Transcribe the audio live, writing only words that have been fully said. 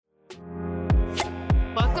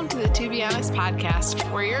Welcome to the To Be Honest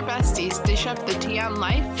podcast, where your besties dish up the tea on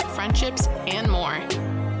life, friendships, and more.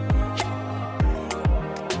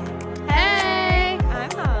 Hey!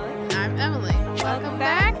 I'm Holly. I'm Emily. Welcome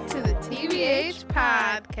back to the TBH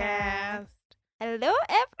podcast. Hello,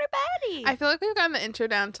 everybody. I feel like we've gotten the intro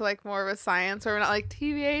down to like more of a science, where we're not like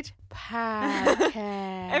TBH podcast.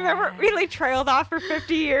 I remember it really trailed off for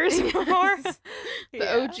 50 years before.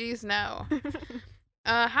 The OGs know.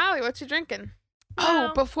 Holly, what you drinking?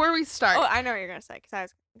 Well, Before we start. Oh, I know what you're going to say, because I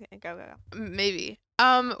was go. Maybe.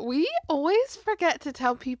 We always forget to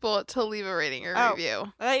tell people to leave a rating or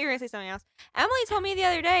review. I thought you were going to say something else. Emily told me the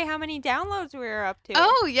other day how many downloads we were up to.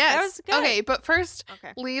 Oh, yes. That was good. Okay, but first,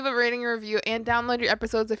 leave a rating or review and download your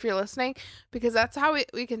episodes if you're listening, because that's how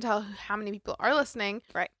we can tell how many people are listening.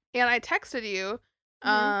 Right. And I texted you,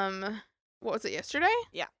 what was it, yesterday?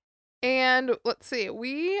 Yeah. And let's see,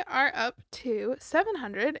 we are up to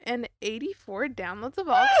 784 downloads of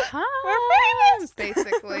all time. We're famous!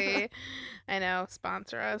 Basically. I know,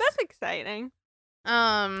 sponsor us. That's exciting.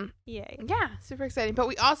 Yay. Yeah, super exciting. But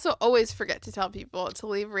we also always forget to tell people to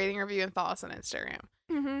leave a rating, review, and follow us on Instagram.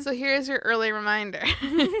 Mm-hmm. So here's your early reminder.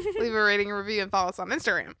 Leave a rating, review, and follow us on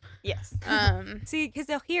Instagram. Yes. See, because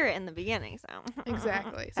they'll hear it in the beginning, so.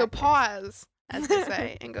 Exactly. So pause, as they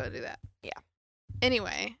say, and go do that. Yeah.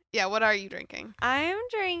 Anyway, yeah, what are you drinking? I'm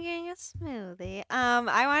drinking a smoothie.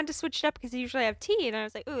 I wanted to switch it up because I usually have tea, and I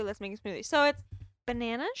was like, ooh, let's make a smoothie. So it's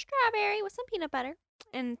banana and strawberry with some peanut butter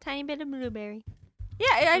and a tiny bit of blueberry.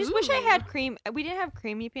 Yeah, I just wish I had cream. We didn't have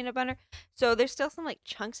creamy peanut butter, so there's still some like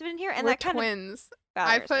chunks of it in here. And We're that kind twins. of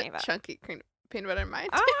I put chunky peanut butter in mine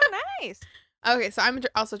too. Oh, nice. Okay, so I'm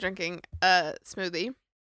also drinking a smoothie.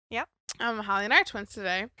 Yep. Holly and I are twins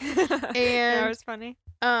today. That And was funny.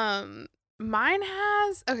 Mine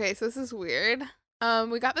has, okay, so this is weird.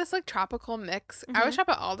 We got this like tropical mix. I always shop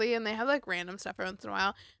at Aldi and they have like random stuff every once in a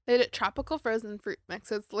while. They did a tropical frozen fruit mix.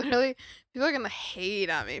 So it's literally, people are gonna hate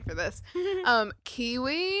on me for this.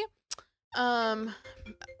 Kiwi, mango.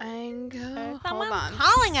 Hold on.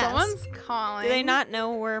 Calling us. Someone's calling. Do they not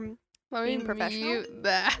know we're Let being me professional? mute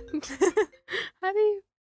that. How do you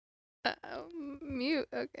mute?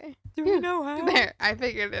 Okay. Do we know how? There, I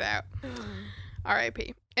figured it out.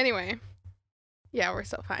 R.I.P. Anyway. Yeah, we're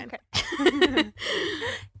still fine. Okay.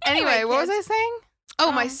 Anyway, what was I kids. saying?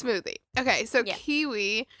 Oh, my smoothie. Okay, so yeah.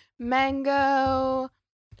 kiwi, mango.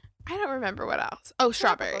 I don't remember what else. Oh,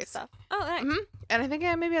 strawberries. Stuff. Oh, nice. And I think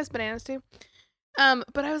it maybe has bananas too.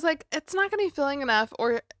 But I was like, it's not gonna be filling enough.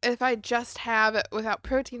 Or if I just have it without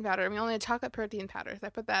protein powder, I mean, only had chocolate protein powder, so I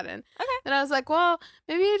put that in. Okay. And I was like, well,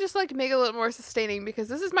 maybe I just like make it a little more sustaining because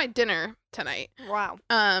this is my dinner tonight. Wow.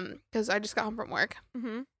 Because I just got home from work.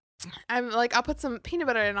 Mm-hmm. I'm like, I'll put some peanut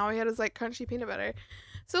butter in. All we had was like crunchy peanut butter.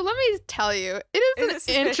 So let me tell you, it is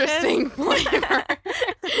an interesting flavor.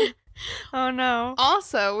 Oh no.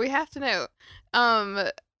 Also, we have to note,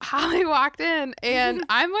 Holly walked in and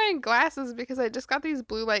I'm wearing glasses because I just got these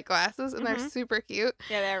blue light glasses and they're super cute.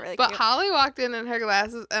 Yeah, they're really cute. But cute. Holly walked in her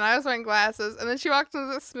glasses and I was wearing glasses, and then she walked in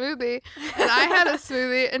with a smoothie and I had a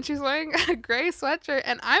smoothie and she's wearing a gray sweatshirt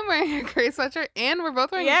and I'm wearing a gray sweatshirt and we're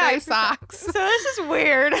both wearing gray socks. So this is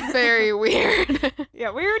weird. Very weird. Yeah,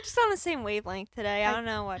 we were just on the same wavelength today. I don't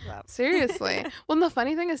know what's up. Seriously. Well, and the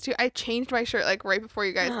funny thing is too, I changed my shirt like right before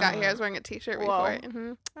you guys got here. I was wearing a t-shirt before.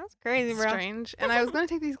 Mm-hmm. That's crazy, bro. Strange. And I was going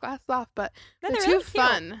to take these glasses off, but they're too really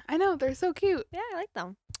fun. Cute. I know, they're so cute. Yeah, I like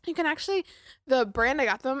them. You can actually, the brand I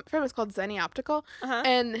got them from is called Zenni Optical,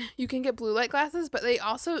 and you can get blue light glasses, but they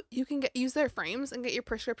also, you can use their frames and get your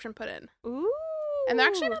prescription put in. Ooh. And they're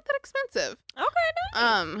actually not that expensive. Okay,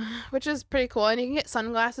 nice. Which is pretty cool. And you can get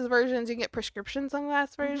sunglasses versions, you can get prescription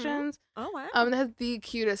sunglass versions. Oh, wow. And they have the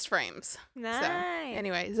cutest frames. Nice. So,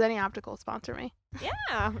 anyway, Zenni Optical, sponsor me.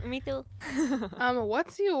 Yeah, me too.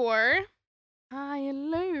 What's your high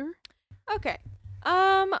and low? Okay.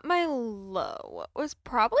 My low was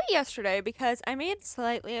probably yesterday because I made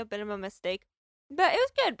slightly a bit of a mistake, but it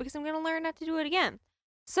was good because I'm going to learn not to do it again.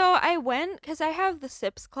 So I went, because I have the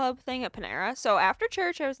Sips Club thing at Panera. So after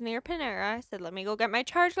church, I was near Panera. I said, let me go get my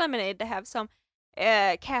charged lemonade to have some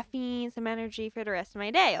caffeine, some energy for the rest of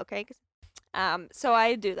my day, okay? So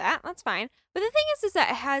I do that. That's fine. But the thing is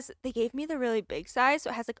that they gave me the really big size,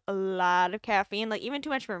 so it has like a lot of caffeine, like even too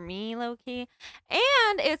much for me, low key.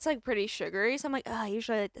 And it's like pretty sugary, so I'm like, oh, I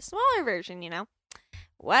usually like the smaller version, you know?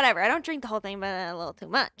 Whatever. I don't drink the whole thing, but a little too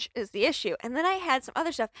much is the issue. And then I had some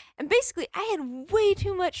other stuff. And basically, I had way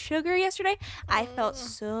too much sugar yesterday. I felt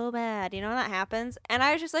so bad. You know when that happens? And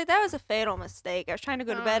I was just like, that was a fatal mistake. I was trying to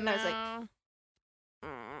go to bed, and I was like,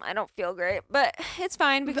 I don't feel great, but it's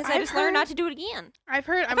fine because I just learned not to do it again. I've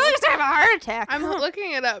heard. I feel like I have a heart attack. I'm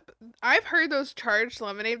looking it up. I've heard those charged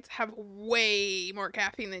lemonades have way more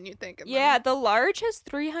caffeine than you think. Yeah, the large has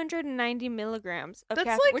 390 milligrams of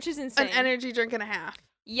caffeine, like which is insane. An energy drink and a half.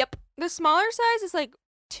 Yep. The smaller size is like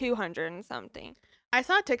 200 and something. I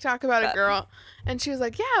saw a TikTok about a girl, and she was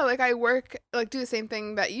like, yeah, like I work, like do the same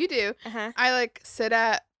thing that you do. I like sit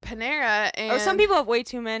at Panera and... some people have way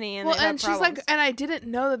too many and she's like, and I didn't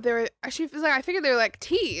know that they were... She was like, I figured they were like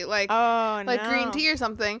tea, like green tea or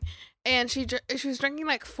something. And she was drinking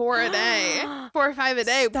like 4 a day, 4 or 5 a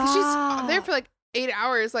day. Because she's there for like 8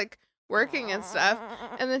 hours, like working and stuff.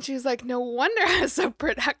 And then she was like, no wonder I was so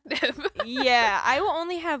productive. Yeah, I will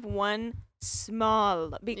only have one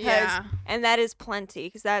small because and that is plenty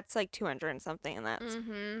because that's like 200 and something, and that's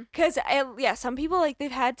because some people like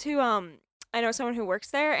they've had to I know someone who works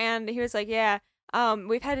there, and he was like,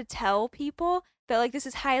 we've had to tell people that like this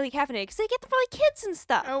is highly caffeinated because they get them for like kids and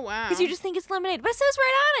stuff. Oh wow. Because you just think it's lemonade, but it says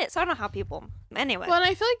right on it, so I don't know how people anyway. Well, and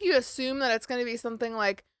I feel like you assume that it's going to be something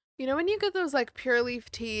like, you know, when you get those like pure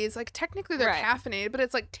leaf teas, like technically they're caffeinated, but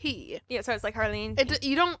it's like tea. Yeah, so it's like hardly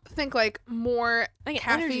you don't think like more like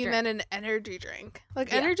caffeine than an energy drink.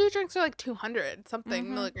 Like energy drinks are like 200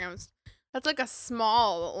 something milligrams. That's like a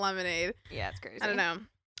small lemonade. Yeah, it's crazy. I don't know.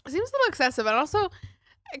 It seems a little excessive, and also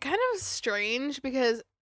kind of strange because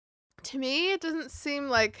to me it doesn't seem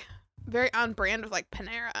like very on brand with like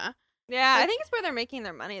Panera. Yeah, I think it's where they're making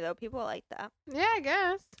their money, though. People like that. Yeah, I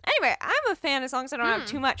guess. Anyway, I'm a fan as long as I don't have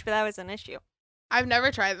too much, but that was an issue. I've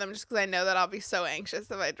never tried them just because I know that I'll be so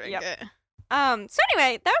anxious if I drink it. So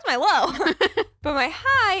anyway, that was my low. But my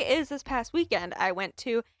high is this past weekend. I went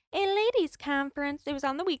to a ladies' conference. It was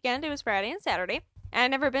on the weekend. It was Friday and Saturday. And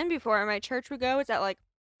I'd never been before. My church would go. It's at like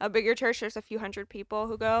a bigger church. There's a few hundred people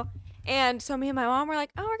who go. And so me and my mom were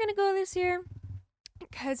like, oh, we're going to go this year.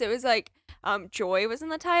 Because it was like, joy was in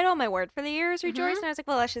the title. My word for the year is rejoice. And I was like,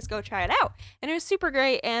 well, let's just go try it out. And it was super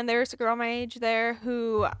great. And there's a girl my age there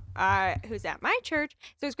who's at my church.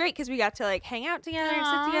 So it was great because we got to like hang out together and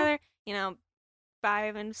sit together, you know,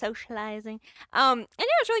 vibe and socializing. And yeah,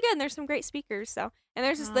 it was really good. And there's some great speakers. So, and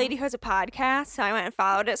there's this lady who has a podcast. So I went and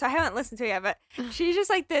followed it. So I haven't listened to it yet, but she's just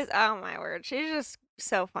like this. Oh my word. She's just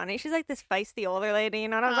so funny. She's like this feisty older lady, you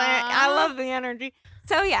know what I'm saying? I love the energy.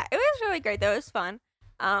 So yeah, it was really great though. It was fun.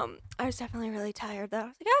 I was definitely really tired though. I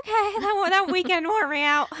was like, okay, that weekend wore me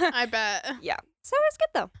out. I bet. Yeah. So it was good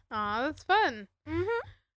though. Aw, that's fun.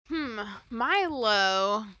 My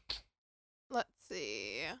low. Let's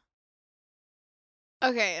see.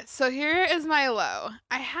 Okay, so here is my low.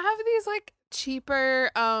 I have these like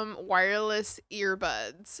cheaper wireless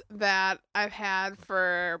earbuds that I've had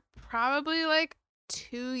for probably like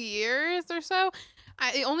 2 years or so.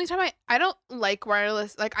 The only time I don't like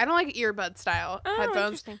wireless, like I don't like earbud style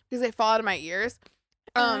headphones because they fall out of my ears.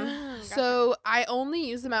 So I only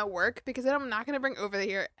use them at work because I'm not going to bring over the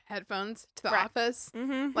ear headphones to the office,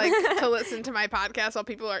 like to listen to my podcast while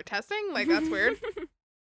people are testing. Like that's weird.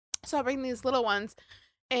 So I'll bring these little ones,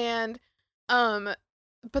 and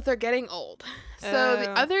but they're getting old. So the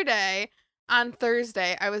other day on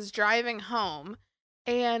Thursday, I was driving home.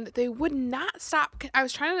 And they would not stop. I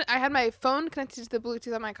had my phone connected to the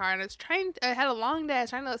Bluetooth on my car, and I had a long day. I was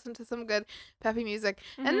trying to listen to some good peppy music,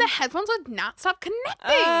 and the headphones would not stop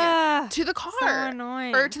connecting to the car. So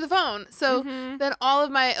annoying. Or to the phone. So then all of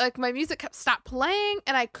my music stopped playing,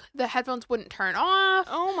 and the headphones wouldn't turn off.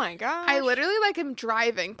 Oh my gosh. I literally am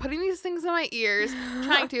driving, putting these things in my ears,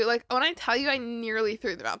 trying to when I tell you I nearly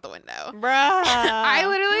threw them out the window. Bruh. I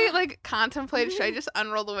literally contemplated, should I just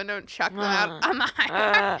unroll the window and chuck them out on the highway?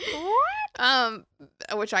 What?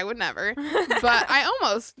 Which I would never, but I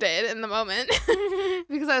almost did in the moment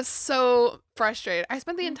because I was so frustrated. I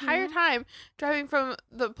spent the entire time driving from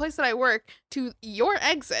the place that I work to your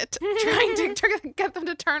exit trying to get them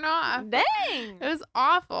to turn off. Dang. It was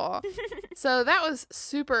awful. So that was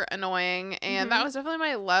super annoying, and that was definitely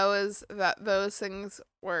my low, is that those things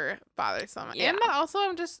were bothersome. Yeah. And that also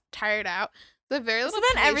I'm just tired out. The very little so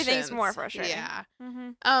then patience. Everything's more frustrating. Yeah.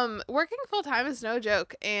 Working full time is no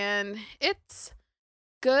joke, and it's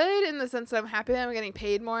good in the sense that I'm happy that I'm getting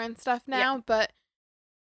paid more and stuff now, but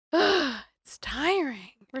it's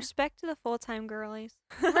tiring. Respect to the full-time girlies.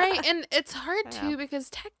 Right, and it's hard too because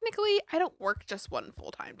technically I don't work just one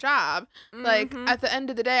full-time job. Like at the end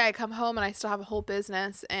of the day, I come home and I still have a whole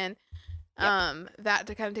business and that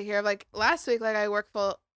to kind of take care of. Like last week, I work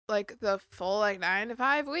the full 9 to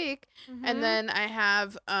 5 week, and then I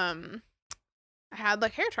have I had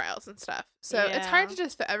hair trials and stuff, so it's hard to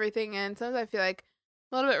just fit everything in. Sometimes I feel like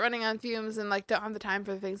a little bit running on fumes and don't have the time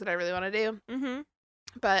for the things that I really want to do.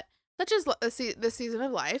 But such as this season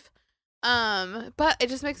of life. But it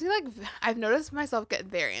just makes me like I've noticed myself get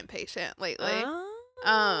very impatient lately.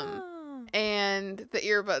 And the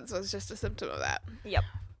earbuds was just a symptom of that. Yep.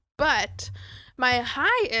 But my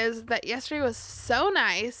high is that yesterday was so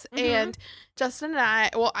nice, and Justin and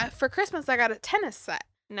I, for Christmas I got a tennis set.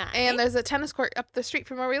 Nice. And there's a tennis court up the street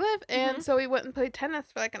from where we live, and so we went and played tennis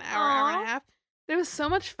for like an hour and a half. It was so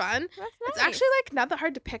much fun. That's nice. It's actually like not that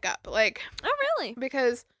hard to pick up, like. Oh really?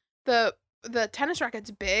 Because the tennis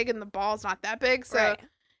racket's big and the ball's not that big, so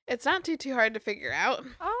it's not too hard to figure out.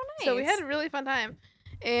 Oh nice. So we had a really fun time,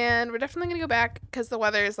 and we're definitely gonna go back because the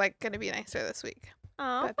weather is like gonna be nicer this week.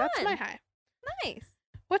 Oh, but that's my high. Nice.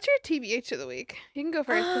 What's your TBH of the week? You can go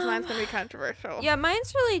first because mine's going to be controversial. Yeah,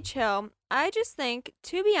 mine's really chill. I just think,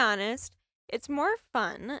 to be honest, it's more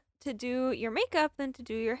fun to do your makeup than to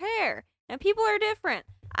do your hair. And people are different.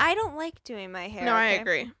 I don't like doing my hair. No, I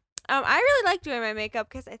agree. I really like doing my makeup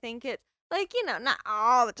because I think it's, like, you know, not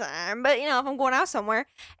all the time, but, you know, if I'm going out somewhere.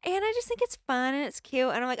 And I just think it's fun and it's cute.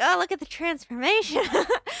 And I'm like, oh, look at the transformation.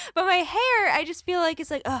 But my hair, I just feel like it's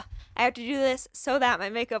like, oh, I have to do this so that my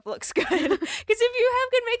makeup looks good. Because if you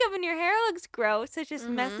have good makeup and your hair looks gross, it just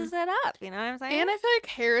messes it up. You know what I'm saying? And I feel like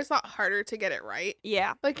hair is a lot harder to get it right.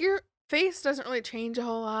 Yeah. Like your face doesn't really change a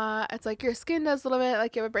whole lot. It's like your skin does a little bit.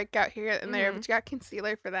 Like you have a breakout here and there, but you got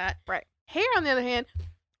concealer for that. Right. Hair, on the other hand,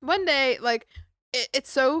 one day, like,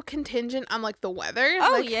 it's so contingent on, like, the weather.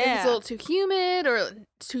 Oh, like, if it's a little too humid or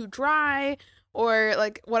too dry or,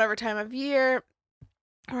 like, whatever time of year.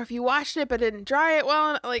 Or if you washed it but didn't dry it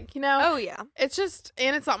well, like, you know. Oh, yeah. It's just,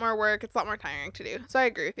 and it's a lot more work. It's a lot more tiring to do. So I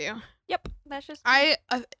agree with you. Yep. That's just. I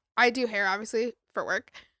do hair, obviously, for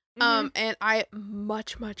work. And I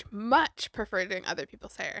much prefer doing other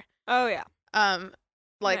people's hair. Oh, yeah.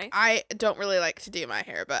 Like, Nice. I don't really like to do my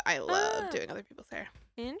hair, but I love doing other people's hair.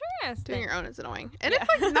 Interesting. Doing your own is annoying. And it's,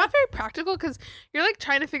 like, not very practical because you're, like,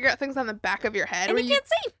 trying to figure out things on the back of your head. And where you can't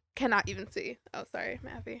see. Cannot even see. Oh, sorry,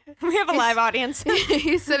 Matthew. We have a live audience.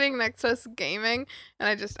 He's sitting next to us gaming, and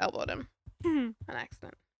I just elbowed him. On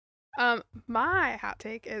accident. My hot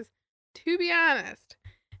take is, to be honest,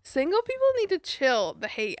 single people need to chill the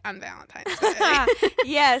hate on Valentine's Day.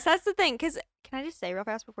 Yes, that's the thing. Because, can I just say real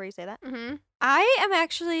fast before you say that? I am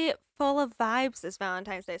actually full of vibes this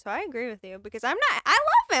Valentine's Day, so I agree with you. Because I love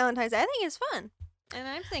Valentine's Day. I think it's fun. And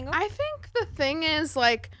I'm single. I think the thing is,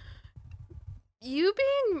 like, you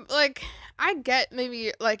being, like, I get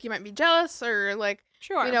maybe, like, you might be jealous or, like,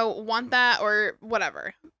 sure, you know, want that or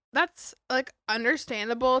whatever. That's, like,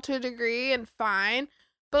 understandable to a degree and fine.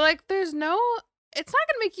 But, like, it's not going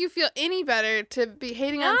to make you feel any better to be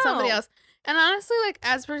hating on somebody else. And honestly, like,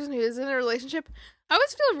 as a person who is in a relationship, I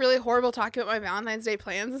always feel really horrible talking about my Valentine's Day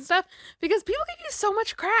plans and stuff because people give you so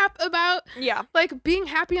much crap about, like, being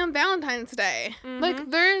happy on Valentine's Day. Like,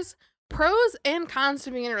 there's pros and cons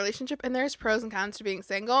to being in a relationship, and there's pros and cons to being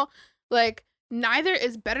single. Like, neither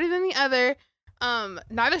is better than the other.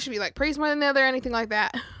 Neither should be, like, praised more than the other or anything like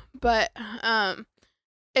that. But,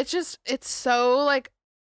 it's so, like,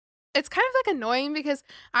 it's kind of, like, annoying because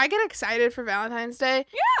I get excited for Valentine's Day.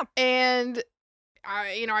 Yeah. And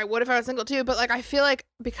I would if I was single too, but, like, I feel like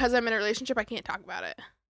because I'm in a relationship, I can't talk about it.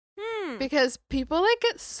 Because people, like,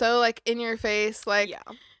 get so, like, in your face, like,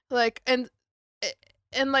 like, and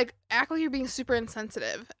like, act like you're being super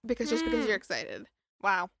insensitive because you're excited.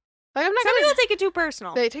 Wow. Like, I'm not Some people take it too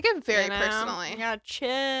personal. They take it very personally. You gotta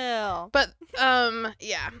chill. But,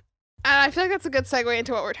 yeah. And I feel like that's a good segue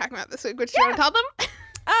into what we're talking about this week. Which do you want to tell them?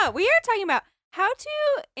 We are talking about how to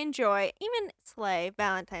enjoy, even slay,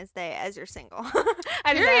 Valentine's Day as you're single.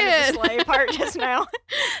 I just added the slay part just now.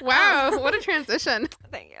 Wow, what a transition.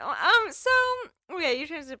 Thank you. You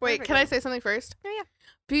transitioned. Wait, can I say something first? Oh, yeah.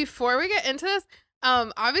 Before we get into this,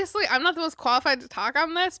 obviously I'm not the most qualified to talk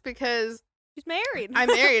on this because she's married. I'm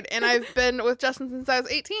married and I've been with Justin since I was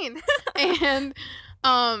 18. And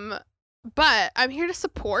but I'm here to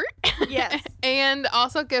support. Yes. And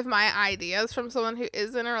also give my ideas from someone who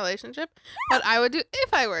is in a relationship what I would do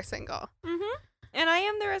if I were single. And I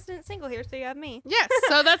am the resident single here, so you have me. Yes,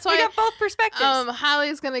 so that's why we got both perspectives.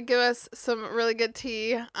 Holly's gonna give us some really good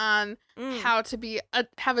tea on how to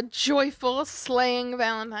have a joyful, slaying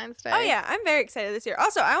Valentine's Day. Oh yeah, I'm very excited this year.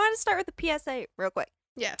 Also, I want to start with the PSA real quick.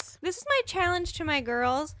 Yes. This is my challenge to my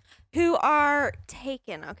girls who are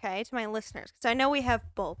taken, okay, to my listeners, because I know we have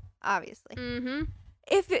both, obviously.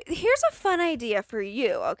 Here's a fun idea for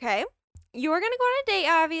you, okay? You're gonna go on a date,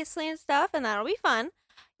 obviously, and stuff, and that'll be fun.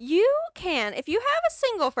 You can, if you have a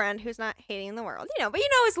single friend who's not hating the world, but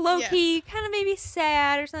is low-key, kind of maybe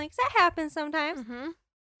sad or something, because that happens sometimes.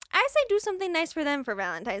 I say do something nice for them for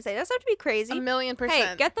Valentine's Day. It doesn't have to be crazy. 1,000,000%.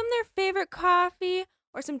 Hey, get them their favorite coffee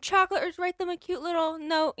or some chocolate, or just write them a cute little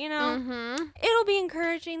note, It'll be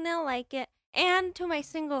encouraging. They'll like it. And to my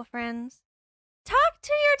single friends, talk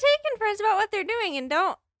to your taken friends about what they're doing and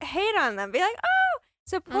don't hate on them. Be like, oh,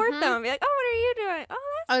 support them. And be like, oh, what are you doing?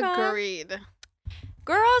 Oh, that's fun. Agreed.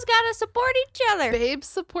 Girls gotta support each other. Babes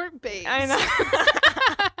support babes. I know.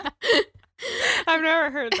 I've never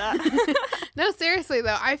heard that. No, seriously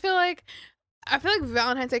though, I feel like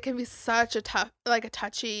Valentine's Day can be such a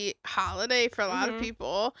touchy holiday for a lot of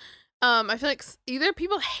people. I feel like either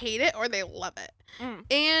people hate it or they love it.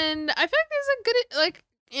 And I feel like there's a good,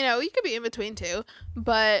 you could be in between too,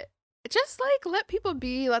 but just let people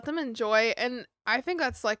be, let them enjoy. And I think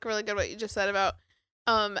that's really good what you just said about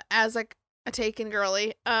as a taken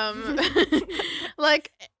girly,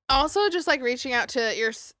 also just reaching out to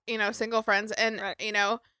your single friends and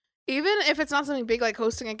right. Even if it's not something big like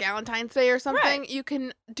hosting a Valentine's Day or something, right. You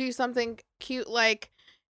can do something cute like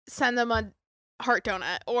send them a heart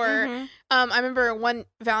donut or I remember one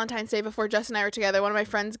Valentine's Day before Jess and I were together, one of my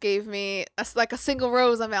friends gave me a single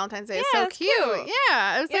rose on Valentine's Day. Yeah, it's so cute.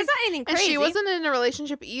 Yeah, it was it's not anything crazy. And she wasn't in a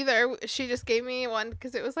relationship either. She just gave me one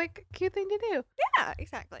because it was a cute thing to do. Yeah,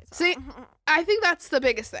 exactly. See, I think that's the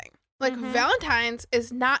biggest thing. Valentine's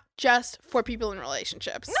is not just for people in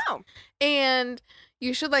relationships. No. And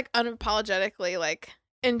you should unapologetically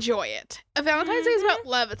enjoy it. A Valentine's Day is about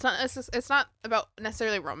love. It's not about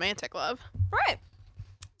necessarily romantic love. Right.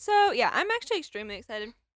 So, yeah, I'm actually extremely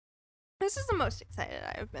excited. This is the most excited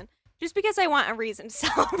I've been. Just because I want a reason to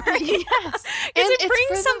celebrate. Yes. And it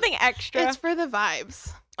brings something extra. It's for the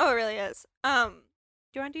vibes. Oh, it really is. Do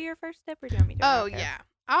you want to do your first tip or do you want me to do it? Oh, yeah.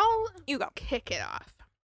 You go. Kick it off.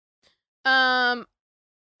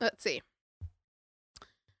 Let's see.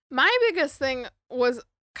 My biggest thing was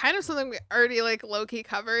kind of something we already low-key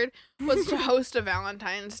covered was to host a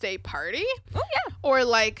Valentine's Day party. Oh yeah. Or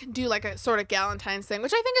do a sort of Galentine's thing,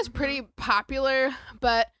 which I think is pretty popular,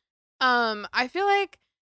 but I feel like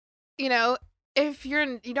if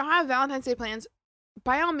you don't have Valentine's Day plans,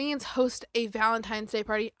 by all means host a Valentine's Day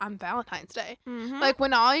party on Valentine's Day.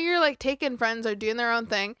 When all your taken friends are doing their own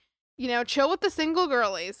thing, chill with the single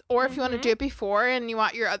girlies, or if you want to do it before and you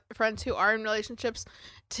want your friends who are in relationships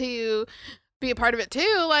to be a part of it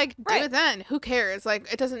too, right. Do it then. Who cares?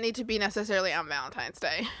 It doesn't need to be necessarily on Valentine's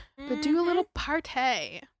Day. But do a little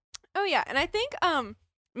party. Oh yeah, and I think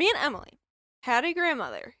me and Emily had a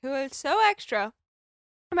grandmother who was so extra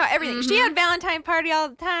about everything. She had Valentine party all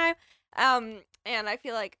the time. And I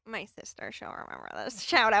feel like my sister, she'll remember this.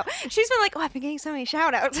 Shout out. She's been like, oh, I've been getting so many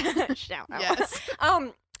shout outs. Shout out. Yes.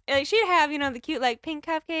 She'd have, the cute pink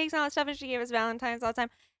cupcakes and all that stuff, and she gave us Valentine's all the time.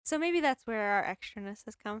 So maybe that's where our extraness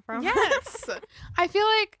has come from. Yes. I feel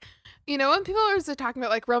like, when people are talking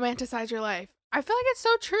about romanticize your life, I feel like it's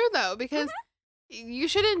so true though, because you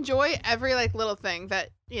should enjoy every little thing that,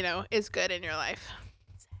 is good in your life.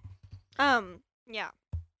 Yeah.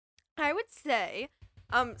 I would say,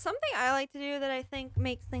 something I like to do that I think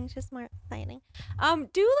makes things just more exciting.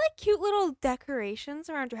 Do cute little decorations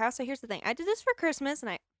around your house. So here's the thing. I did this for Christmas and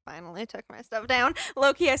I finally took my stuff down.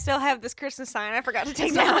 Low-key, I still have this Christmas sign I forgot to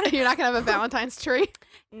take down. You're not gonna have a Valentine's tree?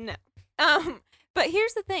 No. But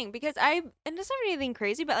here's the thing, because and it's not anything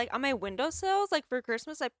crazy, but on my windowsills, for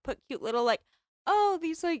Christmas, I put cute little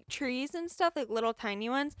these trees and stuff, little tiny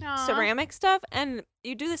ones, Aww. Ceramic stuff, and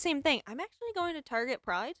you do the same thing. I'm actually going to Target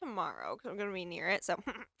probably tomorrow because I'm going to be near it, so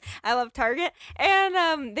I love Target.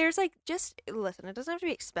 And there's listen, it doesn't have to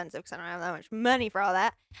be expensive because I don't have that much money for all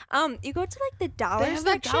that. You go to the dollar section.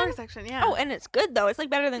 There's the dollar section, yeah. Oh, and it's good though. It's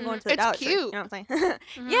better than going to the dollar section. It's cute. You know what I'm saying?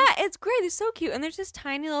 Yeah, it's great. It's so cute. And there's just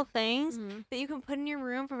tiny little things that you can put in your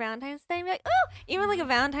room for Valentine's Day and be like, oh, even a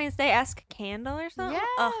Valentine's Day-esque candle or something.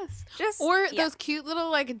 Yes. Or those cute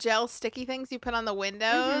little gel sticky things you put on the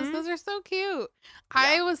windows. Those are so cute. Yeah.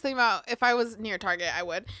 I was thinking about if I was near Target, I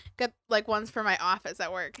would get ones for my office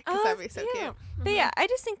at work because that'd be so cute. But yeah, I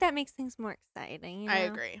just think that makes things more exciting. I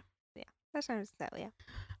agree. Yeah, that's what I'm saying. Yeah.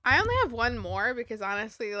 I only have one more because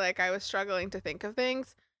honestly, I was struggling to think of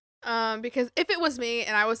things. Because if it was me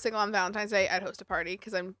and I was single on Valentine's Day, I'd host a party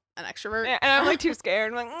because I'm an extrovert. Yeah, and I'm too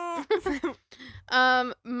scared.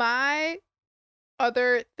 My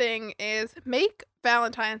other thing is make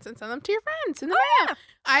Valentines and send them to your friends in the mail. Yeah.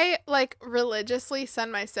 I religiously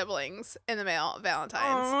send my siblings in the mail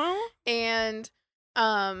Valentines. Aww. And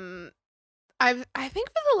I think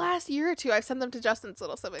for the last year or two I've sent them to Justin's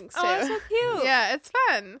little siblings too. Oh, that's so cute. Yeah, it's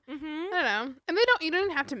fun. I don't know. And you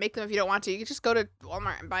don't have to make them if you don't want to. You can just go to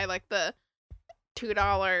Walmart and buy the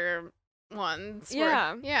 $2 ones.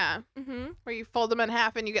 Yeah. Where you fold them in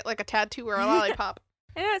half and you get a tattoo or a lollipop.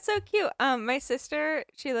 I know, it's so cute. My sister,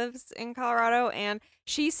 she lives in Colorado, and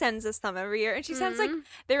she sends us them every year. And she sends, like,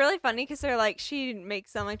 they're really funny because they're, like, she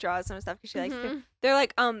makes them, like, draws them and stuff because she likes to. They're,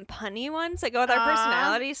 like, punny ones that go with our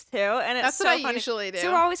personalities, too. And it's That's so what I funny. usually do.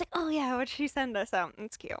 So we're always like, oh, yeah, what'd she send us out?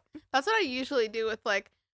 It's cute. That's what I usually do with,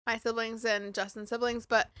 like, my siblings and Justin's siblings.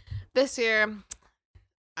 But this year,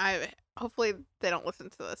 hopefully they don't listen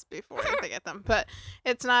to this before they get them. But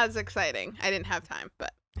it's not as exciting. I didn't have time,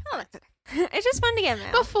 but. Oh, that's okay. It's just fun to get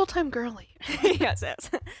mail. A full-time girly. Yes.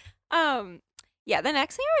 Yeah, the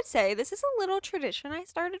next thing I would say, this is a little tradition I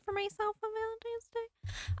started for myself on Valentine's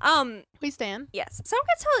Day. We stand. Yes. So I'm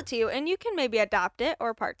gonna tell it to you, and you can maybe adopt it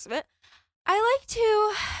or parts of it. I like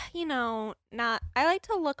to, I like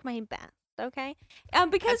to look my best, okay?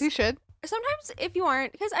 Because as you should. Sometimes if you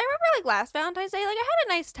aren't, because I remember like last Valentine's Day, like I had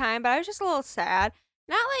a nice time, but I was just a little sad.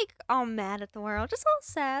 Not like all mad at the world, just a little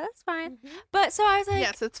sad. That's fine. But so I was like,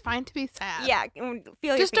 yes, it's fine to be sad. Yeah,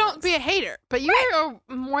 feel just your don't be a hater. But you are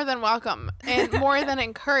more than welcome and more than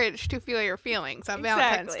encouraged to feel your feelings on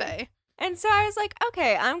Valentine's Day. And so I was like,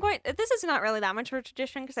 okay, this is not really that much of a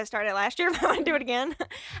tradition because I started last year, but I want to do it again.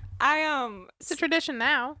 It's a tradition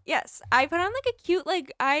now. Yes, I put on like a cute,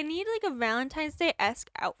 like I need like a Valentine's Day-esque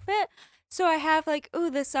outfit. So I have like,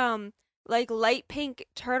 this like light pink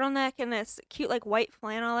turtleneck and this cute like white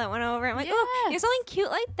flannel that went over. I'm like, you're something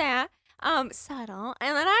cute like that. Subtle.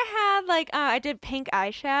 And then I had like I did pink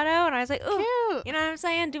eyeshadow and I was like, cute. You know what I'm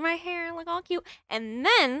saying? Do my hair and look all cute. And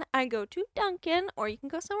then I go to Dunkin', or you can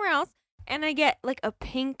go somewhere else, and I get like a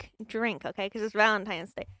pink drink, okay? Because it's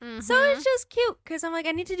Valentine's Day. So it's just cute because I'm like,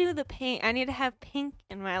 I need to do the pink. I need to have pink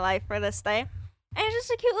in my life for this day. And it's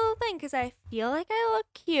just a cute little thing because I feel like I look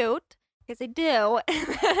cute. Because I do. And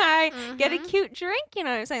then I get a cute drink, you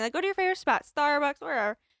know what I'm saying? Like, go to your favorite spot, Starbucks,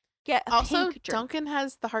 wherever. Get a pink drink. Dunkin'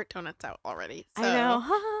 has the heart donuts out already. So I know.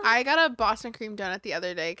 I got a Boston cream donut the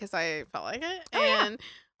other day because I felt like it.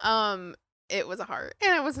 And it was a heart.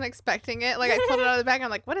 And I wasn't expecting it. Like, I pulled it out of the bag. And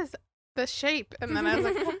I'm like, what is the shape? And then I was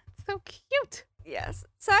like, oh, it's so cute. Yes.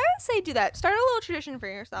 So I would say do that. Start a little tradition for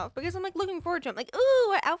yourself because I'm like looking forward to it. I'm like, ooh,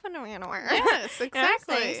 what outfit am I going to wear? Yes,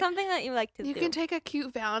 exactly. Something that you like to do. You can take a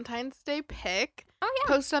cute Valentine's Day pic. Oh, yeah.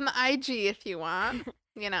 Post on the IG if you want.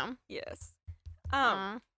 Yes.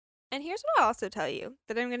 And here's what I'll also tell you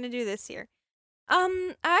that I'm going to do this year. I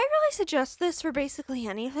really suggest this for basically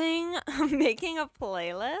anything. Making a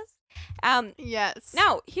playlist. Yes.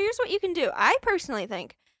 Now, here's what you can do. I personally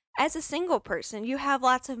think as a single person, you have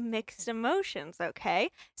lots of mixed emotions,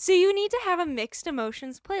 okay? So you need to have a mixed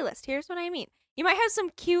emotions playlist. Here's what I mean. You might have some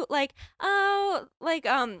cute, like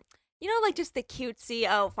just the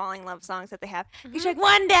cutesy, falling in love songs that they have. You're like,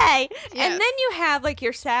 one day! Yes. And then you have, like,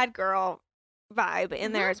 your sad girl vibe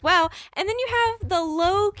in there as well. And then you have the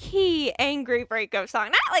low-key angry breakup song.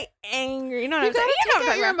 Not, like, angry, you know what I'm saying? You gotta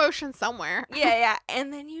take out your emotions somewhere. Yeah.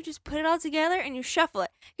 And then you just put it all together and you shuffle it.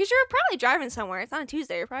 Because you're probably driving somewhere. It's on a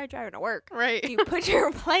Tuesday. You're probably driving to work. Right. You put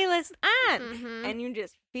your playlist on and you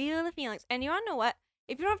just feel the feelings. And you want to know what?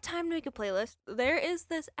 If you don't have time to make a playlist, there is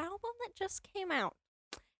this album that just came out.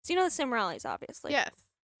 So you know the Cimarellis, obviously. Yes.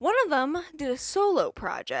 One of them did a solo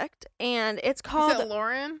project, and it's called... Is it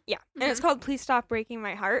Lauren? Yeah. And it's called Please Stop Breaking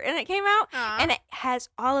My Heart, and it came out, and it has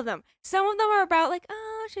all of them. Some of them are about, like,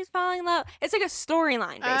 she's falling in love. It's like a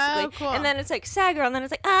storyline, basically. Oh, cool. And then it's, like, sad girl, and then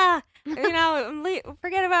it's like,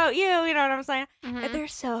 forget about you, you know what I'm saying? But they're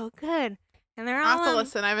so good. And they're all... I'll have to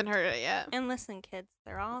listen. I haven't heard it yet. And listen, kids,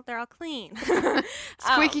 they're all clean.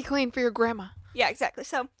 Squeaky clean for your grandma. Yeah, exactly.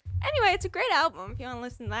 So... Anyway, it's a great album. If you want to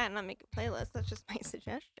listen to that and not make a playlist, that's just my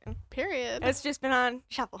suggestion. Period. It's just been on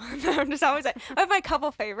shuffle. I'm just always like, I have my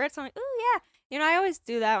couple favorites. I'm like, ooh, yeah. I always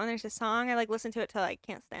do that when there's a song. I, like, listen to it till I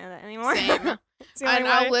can't stand it anymore. Same. And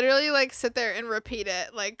I'll literally, like, sit there and repeat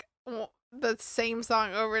it, like, the same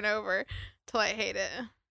song over and over till I hate it.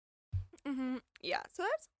 Yeah, so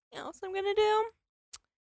that's something else I'm going to do.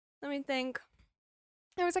 Let me think.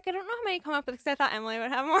 I was like, I don't know how many come up with because I thought Emily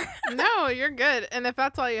would have more. No, you're good. And if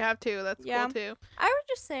that's all you have too, that's cool too. I would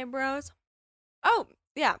just say, bros. Oh,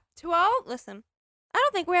 yeah. To all, listen. I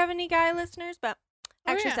don't think we have any guy listeners, but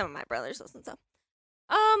actually some of my brothers listen. So,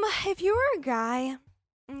 if you were a guy,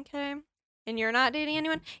 okay, and you're not dating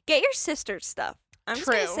anyone, get your sister's stuff. I'm just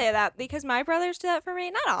going to say that because my brothers do that for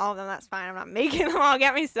me. Not all of them. That's fine. I'm not making them all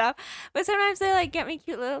get me stuff. But sometimes they, like, get me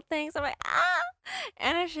cute little things. I'm like,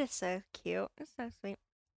 and it's just so cute. It's so sweet.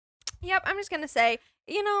 Yep, I'm just going to say,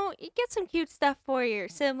 you get some cute stuff for your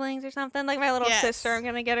siblings or something. Like my little sister, I'm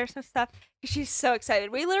going to get her some stuff. She's so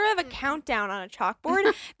excited. We literally have a countdown on a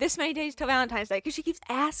chalkboard this many days till Valentine's Day because she keeps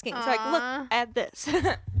asking. So, like, look at this.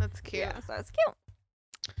 That's cute. Yeah, so it's cute.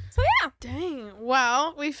 So yeah. Dang.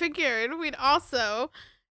 Well, we figured we'd also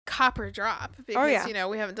cop or drop because you know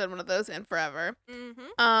we haven't done one of those in forever.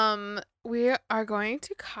 We are going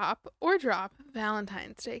to cop or drop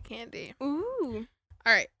Valentine's Day candy. Ooh.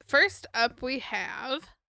 All right. First up, we have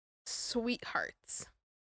sweethearts.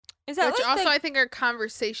 Is that which like also I think are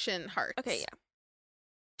conversation hearts. Okay, yeah.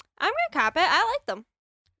 I'm gonna cop it. I like them.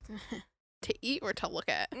 To eat or to look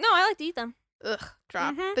at? No, I like to eat them. Ugh,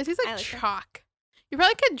 drop. Mhm. They taste like like them. chalk. You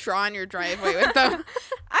probably could draw in your driveway with them.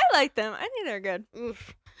 I like them. I think they're good.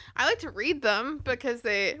 Oof. I like to read them because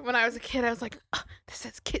when I was a kid, I was like, oh, this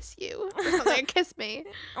says kiss you. Or something like, kiss me.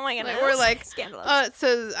 Oh my goodness. Or like, scandalous. It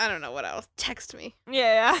says, I don't know what else. Text me.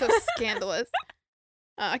 Yeah. So scandalous.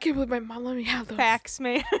 I can't believe my mom let me have those. Fax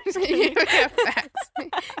me. Yeah, fax me.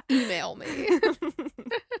 Email me.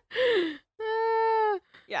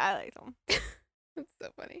 Yeah, I like them. That's so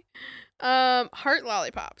funny. Heart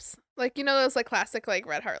lollipops. Like, you know those like classic like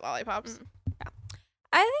red heart lollipops? Yeah.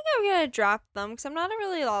 I think I'm gonna drop them because I'm not a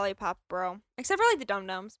really lollipop bro. Except for like the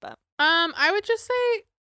dum-dums, but I would just say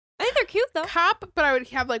I think they're cute though. cop, but I would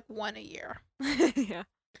have like one a year. Yeah.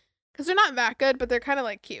 Because they're not that good, but they're kind of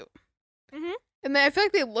like cute. Mhm. And I feel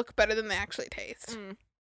like they look better than they actually taste.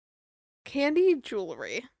 Candy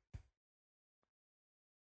jewelry.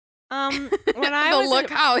 When I was look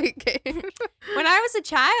Holly gave. When I was a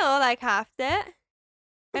child, I copped it,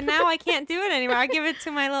 and now I can't do it anymore. I give it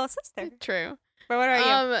to my little sister. True. But what are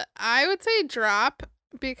you? I would say drop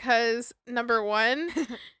because number one,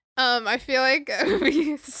 I feel like it would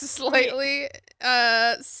be slightly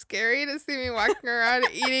scary to see me walking around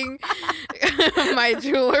eating my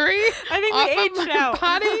jewelry. I think we aged out.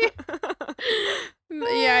 Potty.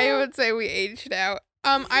 Yeah, I would say we aged out.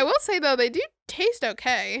 I will say though they do taste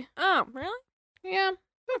okay. Oh, really? Yeah,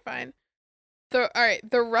 they're fine.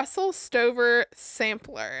 The Russell Stover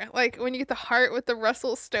sampler, like when you get the heart with the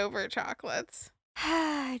Russell Stover chocolates.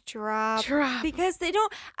 Drop. Drop. Because they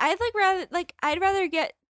don't. I'd rather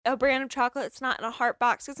get a brand of chocolate that's not in a heart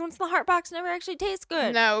box because once in the heart box, it never actually tastes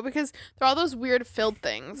good. No, because they're all those weird filled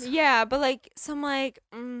things. Yeah, but like some like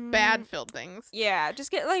bad filled things. Yeah,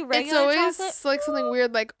 just get like regular chocolate. It's always like something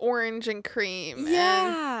weird like orange and cream.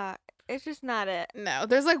 Yeah. It's just not it. No,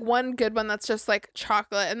 there's like one good one that's just like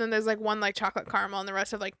chocolate, and then there's like one like chocolate caramel, and the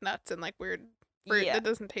rest have like nuts and like weird fruit that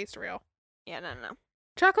doesn't taste real. Yeah, no.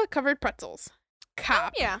 Chocolate covered pretzels.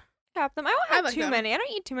 Cop. Yeah, cop them. I won't have like too them. many. I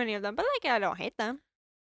don't eat too many of them, but like I don't hate them.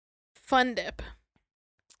 Fun dip.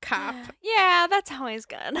 Cop. Yeah, that's always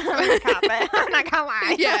good. I'm gonna cop it. I'm not gonna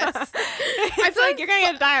lie. Yes. I feel like you're gonna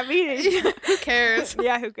get diabetes. Who cares?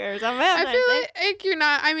 Yeah, who cares? I feel like you're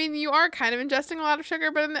not. I mean, you are kind of ingesting a lot of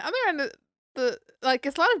sugar, but on the other end,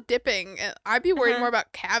 it's a lot of dipping. And I'd be worried more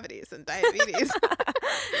about cavities than diabetes.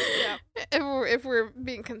 Yeah. If we're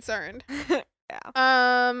being concerned.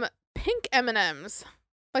 Yeah. Pink M&Ms.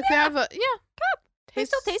 Like they have a cup. They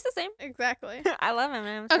still taste the same. Exactly. I love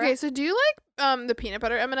M&Ms. Okay, so do you like the peanut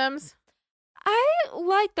butter M&Ms? I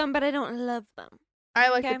like them, but I don't love them. I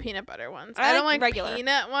like the peanut butter ones. I don't like regular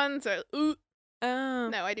peanut ones or Oh.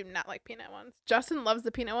 No, I do not like peanut ones. Justin loves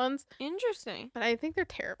the peanut ones. Interesting. But I think they're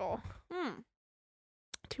terrible. Hmm.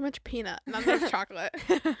 Too much peanut, not enough chocolate.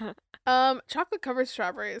 Chocolate covered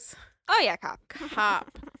strawberries. Oh yeah,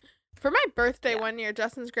 cop. For my birthday one year,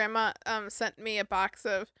 Justin's grandma sent me a box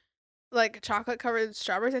of like chocolate covered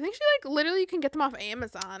strawberries. I think she like literally you can get them off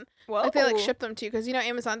Amazon. Whoa. Like they like ship them to you because you know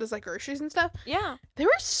Amazon does like groceries and stuff. Yeah. They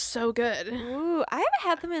were so good. Ooh, I haven't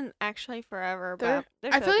had them in actually forever, but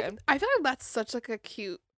they're so good. I feel like that's such like a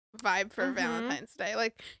cute vibe for Valentine's Day.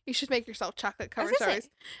 Like you should make yourself chocolate covered strawberries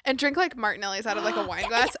and drink like Martinelli's out of like a wine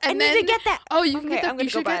glass. And then need to get that. Oh, you can get I'm gonna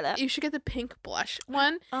go buy that. You should get the pink blush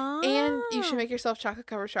one, and you should make yourself chocolate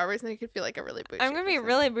covered strawberries, and you could feel like a really bougie. I'm gonna be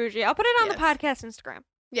really bougie. I'll put it on the podcast Instagram.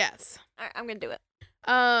 Yes. All right, I'm gonna do it.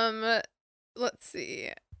 Let's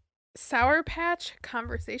see. Sour Patch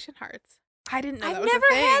conversation hearts. I didn't know that I've was never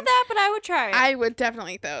a thing. had that, but I would try it. I would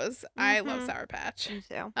definitely eat those. I love Sour Patch. Me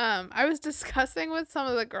too. I was discussing with some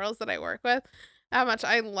of the girls that I work with how much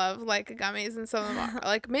I love like gummies, and some of them are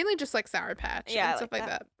like mainly just like Sour Patch and stuff like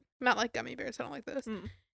that. Not like gummy bears. I don't like those.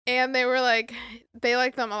 And they were like, they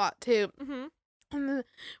like them a lot too. And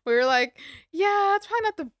we were like, yeah, it's probably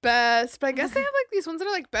not the best, but I guess they have like these ones that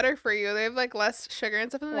are like better for you. They have like less sugar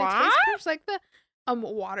and stuff, and they taste pretty much like the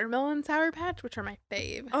watermelon Sour Patch, which are my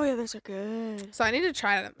fave. Oh yeah, those are good. So I need to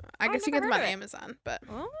try them. I guess you get them on Amazon, but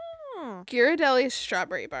Oh. Ghirardelli's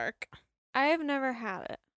strawberry bark. I have never had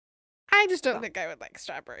it. I just don't think I would like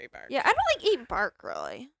strawberry bark. Yeah, I don't like eat bark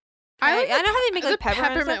really. I know how they make like the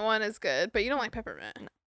peppermint one is good, but you don't like peppermint. No.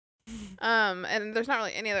 And there's not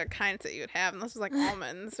really any other kinds that you would have unless it's like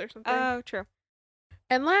almonds or something. Oh, true.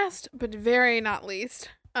 And last but very not least,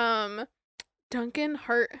 Dunkin'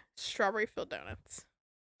 Heart strawberry filled donuts.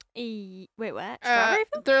 Wait, what? Strawberry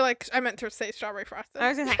filled? They're like, I meant to say strawberry frosted. I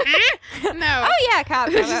was gonna say, no. Oh yeah, cop.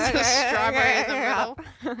 There's just a strawberry in the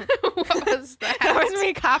middle. What was that? That was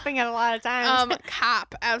me coughing it a lot of times.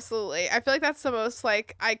 Cop, absolutely. I feel like that's the most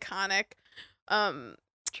like iconic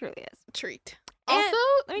Truly is. treat. And Also,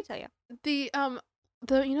 let me tell you, the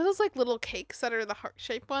you know those like little cakes that are the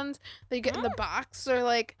heart-shaped ones that you get in the box? They're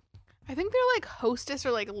like, I think they're like Hostess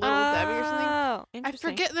or like Little Debbie or something. Oh, I interesting.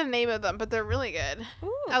 forget the name of them, but they're really good.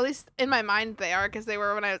 Ooh. At least in my mind they are, because they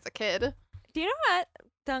were when I was a kid. Do you know what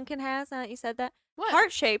Dunkin' has? Now that you said that, What?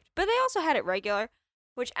 heart shaped, but they also had it regular,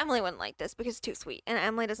 which Emily wouldn't like this because it's too sweet, and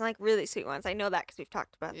Emily doesn't like really sweet ones. I know that because we've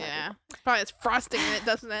talked about that. Yeah. Probably has frosting in it,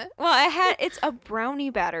 doesn't it? Well, it's a brownie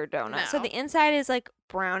batter donut, so No. the inside is like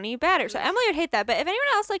brownie batter. So Emily would hate that, but if anyone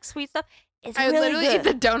else likes sweet stuff, it's I would really literally good.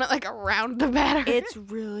 eat the donut like around the batter. It's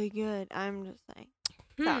really good. I'm just saying.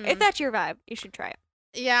 So Hmm. if that's your vibe, you should try it.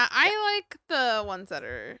 Yeah, I like the ones that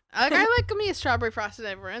are like I like me a strawberry frosted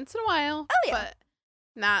every once in a while. Oh, yeah. But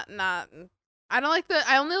not I don't like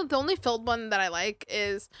the only filled one that I like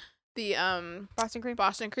is the Boston cream.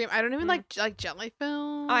 Boston cream. I don't even like jelly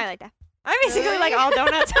filled. Oh, I like that. I basically Really? like all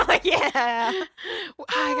donuts. I'm like, yeah.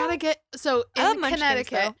 I gotta get I love in Munchkins,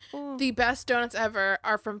 Connecticut. though. Ooh, The best donuts ever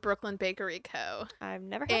are from Brooklyn Bakery Co. I've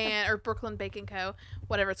never had them. Or Brooklyn Baking Co.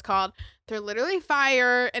 Whatever it's called. They're literally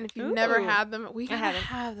fire, and if you've never Ooh. had them, we I gotta haven't.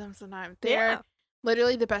 have them sometime. They're Yeah.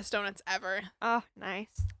 literally the best donuts ever. Oh, nice.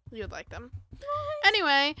 You would like them.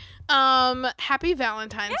 Anyway, happy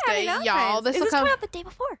Valentine's Yeah, Day, happy y'all. Valentine's. This Is will this come. coming out the day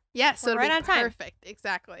before? Yes, so We're it'll right be on time. perfect.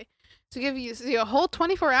 Exactly. To give you a whole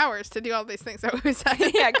 24 hours to do all these things that we said.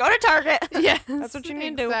 Yeah, go to Target. Yes, That's what you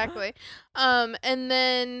need to do. Exactly. And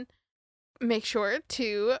then make sure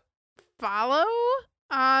to follow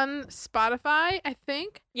on Spotify, I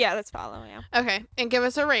think. Yeah, let's follow. Yeah. Okay, and give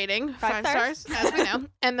us a rating, 5 stars, as we know.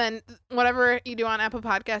 And then whatever you do on Apple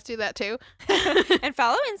Podcasts, do that too. And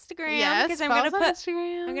follow Instagram. Yes, because I'm follow gonna us on put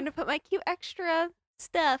Instagram. I'm gonna put my cute extra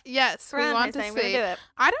stuff. Yes, we around want this to day. I'm gonna see. do it.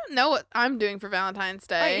 I don't know what I'm doing for Valentine's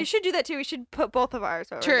Oh, Day. you should do that too. We should put both of ours.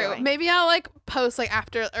 What we're True. doing. Maybe I'll like post like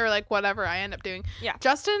after or like whatever I end up doing. Yeah.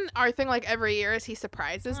 Justin, our thing like every year is he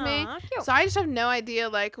surprises me. Aw, cute. So I just have no idea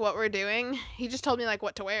like what we're doing. He just told me like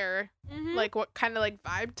what to wear, Mhm. like what kind of like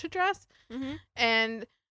vibe to dress. Mhm. And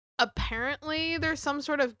apparently there's some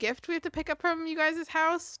sort of gift we have to pick up from you guys'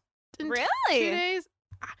 house in 2 Really? days.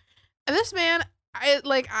 And this man, I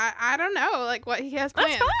don't know like what he has That's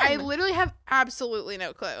planned. I fun. literally have absolutely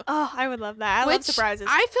no clue. Oh, I would love that. I love Which surprises.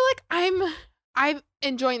 I feel like I'm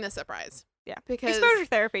enjoying the surprise. Yeah. Because Exposure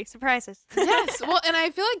therapy. Surprises. yes. Well, and I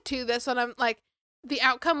feel like too this one I'm like the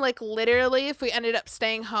outcome like literally if we ended up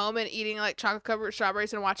staying home and eating like chocolate covered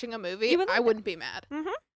strawberries and watching a movie, You would I like wouldn't be mad.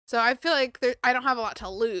 Mhm. So I feel like I don't have a lot to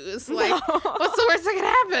lose. Like No. what's the worst that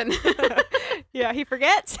can happen? Yeah, he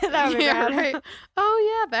forgets. That would be yeah, bad. right.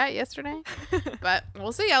 Oh yeah, that yesterday. But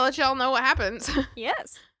we'll see. I'll let y'all know what happens.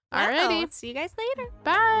 Yes. Alrighty. Well, see you guys later.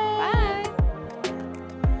 Bye. Bye.